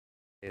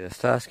The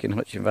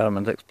Starsky&Hutch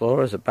Environment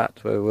Explorers are back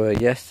to where we were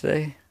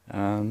yesterday,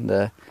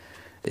 and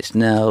it's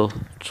now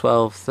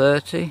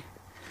 12:30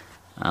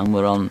 and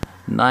we're on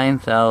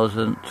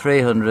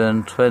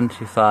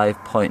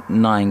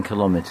 9,325.9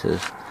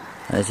 kilometres.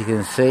 As you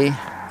can see,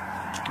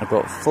 I've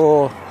got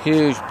 4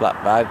 huge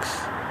black bags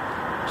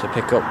to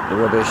pick up the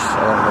rubbish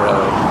along the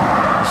road.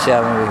 Let's see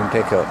how many we can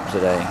pick up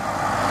today.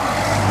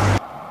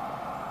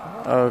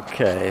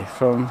 Okay,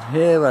 from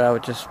here where I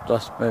just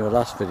made the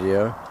last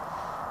video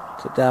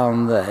to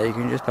down there, you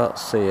can just about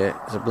see it.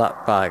 It's a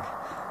black bag.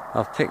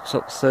 I've picked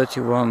up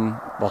 31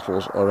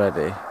 bottles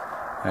already.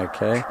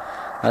 Okay,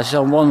 this is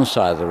on one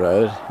side of the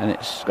road, and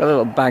it's got a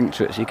little bank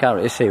to it, so you can't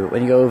really see. But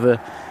when you go over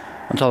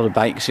on top of the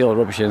bank, you see all the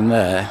rubbish in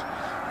there.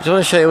 I just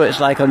want to show you what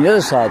it's like on the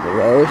other side of the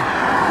road,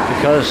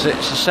 because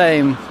it's the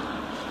same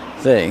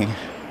thing.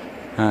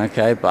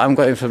 Okay, but I'm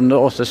going from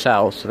north to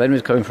south. So if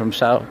anyone's coming from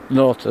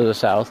north to the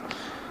south,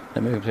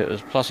 then we can put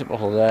this plastic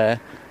bottle there,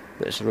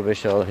 bits of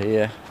rubbish all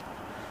here.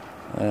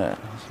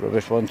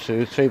 Rubbish 1,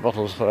 2, 3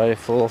 bottles already,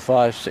 4,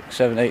 5, 6,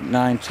 7, 8,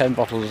 9, 10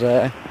 bottles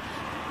there.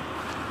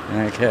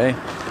 Okay,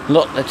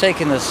 look, they're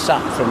taking the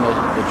sap from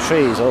the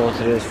trees all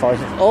through this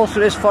forest. All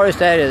through this forest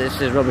area,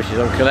 this is rubbish is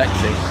I'm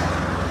collecting.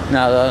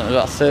 Now there's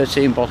about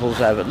 13 bottles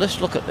there, but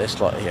let's look at this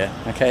lot here.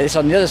 Okay, it's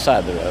on the other side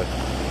of the road.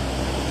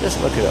 Let's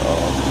look at it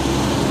all.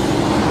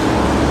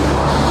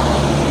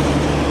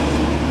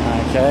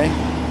 Okay.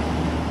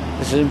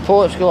 This is in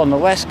Portugal on the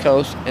west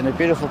coast in a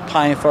beautiful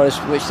pine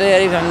forest, which they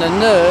are even the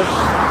nerve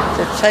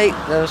to take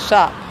the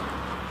sap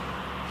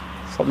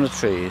from the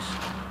trees,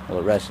 or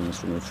the resins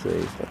from the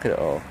trees. Look at it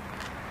all.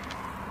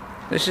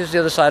 This is the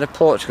other side of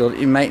Portugal that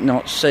you might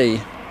not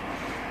see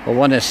or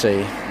want to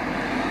see.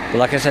 But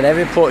like I said,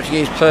 every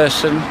Portuguese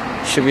person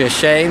should be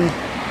ashamed,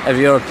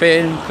 every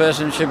European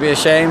person should be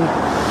ashamed,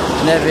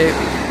 and every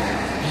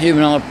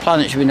human on the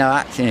planet should be now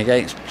acting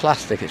against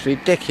plastic. It's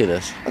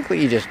ridiculous. Look what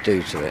you just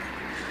do to it.